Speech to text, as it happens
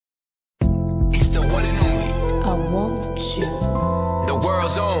with you. The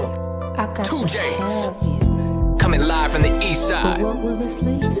world's own I got 2 to J's have you. coming live from the east But side. what will this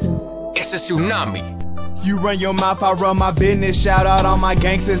lead to? It's a tsunami. You run your mouth, I run my business. Shout out all my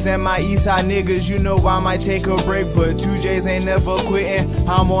gangsters and my east side niggas. You know I might take a break, but 2J's ain't never quitting.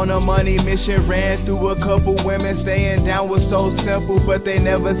 I'm on a money mission, ran through a couple women. Staying down was so simple, but they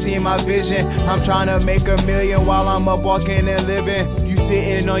never seen my vision. I'm trying to make $1 million while I'm up walking and living. You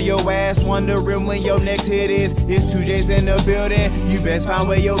sitting on your ass, wondering when your next hit is. It's 2J's in the building. You best find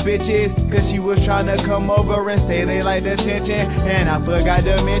where your bitch is, cause she was trying to come over and stay late like detention. And I forgot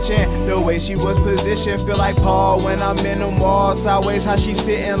to mention the way she was positioned. Feel like Paul when I'm in the mall. Sideways how she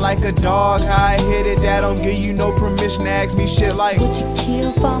sitting like a dog. How I hit it, that don't give you no permission to ask me shit like, Would you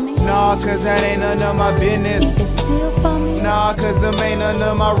kill for me? nah, cause that ain't none of my business. You can steal for me? Nah, cause them ain't none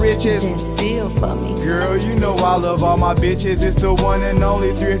of my riches. Then feel for me. Girl, you know I love all my bitches. It's the one and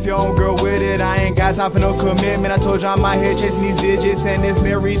only 3 if your own girl with it. I ain't got time for no commitment. I told you I'm out here chasing these digits. And this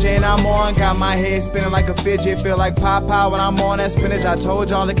Mary Jane I'm on got my head spinning like a fidget. Feel like Popeye when I'm on that spinach. I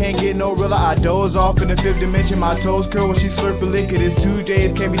told y'all I can't get no realer. I doze off in the 5th dimension. My toes curl when she slurp a lick. It is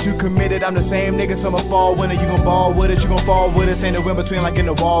 2J's, can't be too committed. I'm the same nigga, summer fall winter. You gon' ball with us, you gon' fall with us. Ain't no in between like in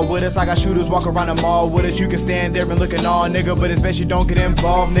the wall with us. I got shooters walk around the mall with us. You can stand there and look at all, nigga, but it's best you don't get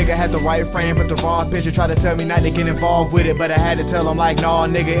involved. Nigga had the right frame but the wrong picture. Try to tell me not to get involved with it, but I had to tell him like, nah,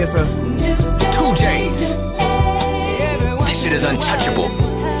 nigga, it's a 2 J's. This shit is untouchable.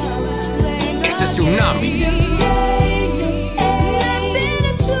 It's a tsunami.